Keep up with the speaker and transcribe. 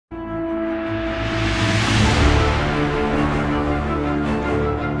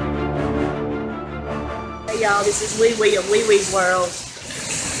y'all. This is Wee Wee of Wee Wee's World.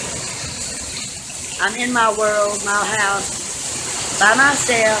 I'm in my world, my house, by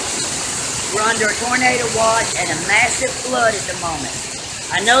myself. We're under a tornado watch and a massive flood at the moment.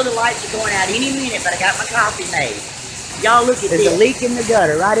 I know the lights are going out any minute, but I got my coffee made. Y'all look at this. There's a leak in the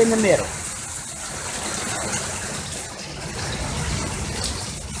gutter right in the middle.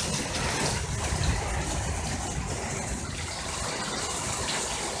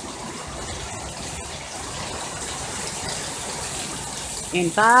 In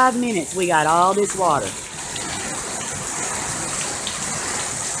 5 minutes, we got all this water.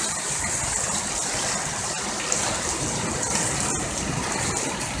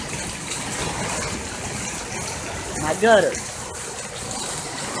 My gutter.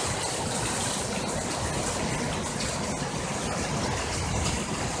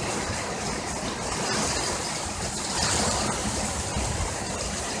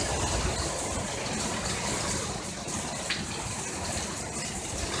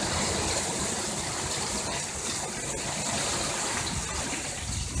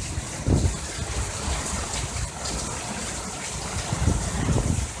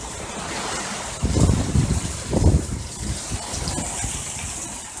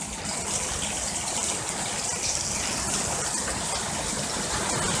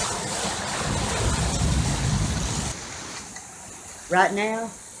 Right now,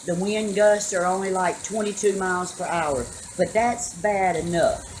 the wind gusts are only like 22 miles per hour, but that's bad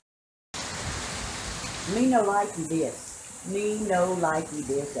enough. Me no likey this. Me no likey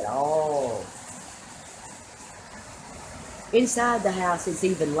this at all. Inside the house, it's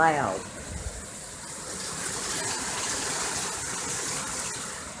even loud.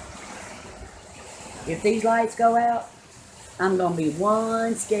 If these lights go out, I'm gonna be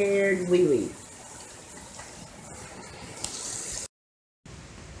one scared wee wee.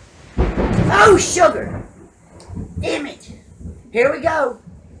 Oh, sugar! Damn it! Here we go.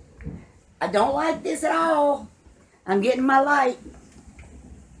 I don't like this at all. I'm getting my light.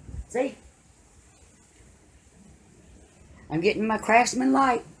 See? I'm getting my Craftsman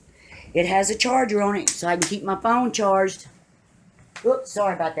light. It has a charger on it so I can keep my phone charged. Oops,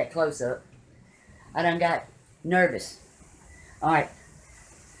 sorry about that close-up. I done got nervous. Alright.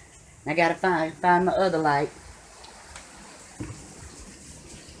 I gotta find my other light.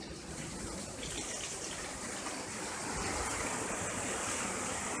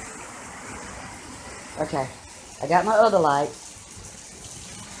 Okay, I got my other light.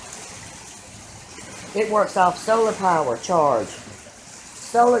 It works off solar power charge.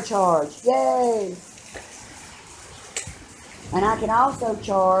 Solar charge, yay! And I can also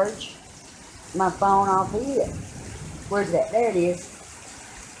charge my phone off of it. Where's that? There it is.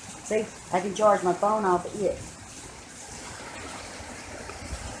 See, I can charge my phone off of it.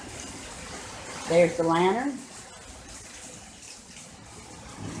 There's the lantern.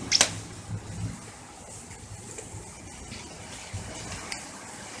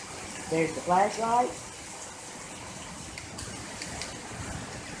 There's the flashlight.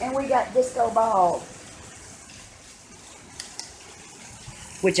 And we got disco ball,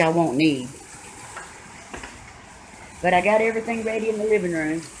 which I won't need. But I got everything ready in the living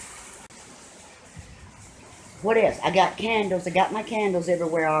room. What else? I got candles. I got my candles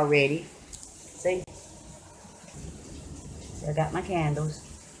everywhere already. See? I got my candles.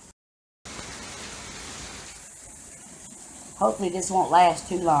 Hopefully this won't last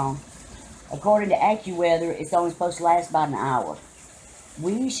too long. According to AccuWeather, it's only supposed to last about an hour.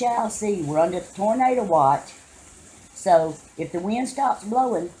 We shall see. We're under tornado watch. So, if the wind stops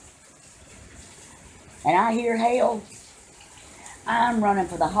blowing, and I hear hail, I'm running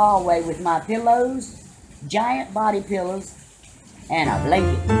for the hallway with my pillows, giant body pillows, and a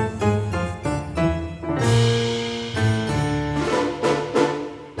blanket.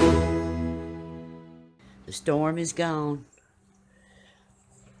 The storm is gone.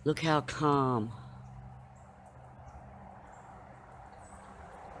 Look how calm.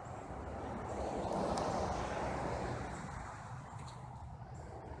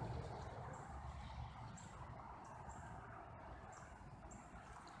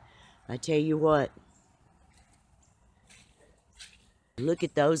 I tell you what, look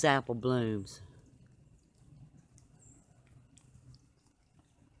at those apple blooms.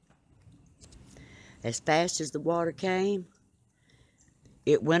 As fast as the water came,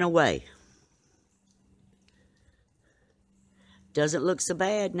 it went away. Doesn't look so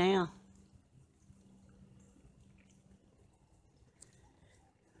bad now.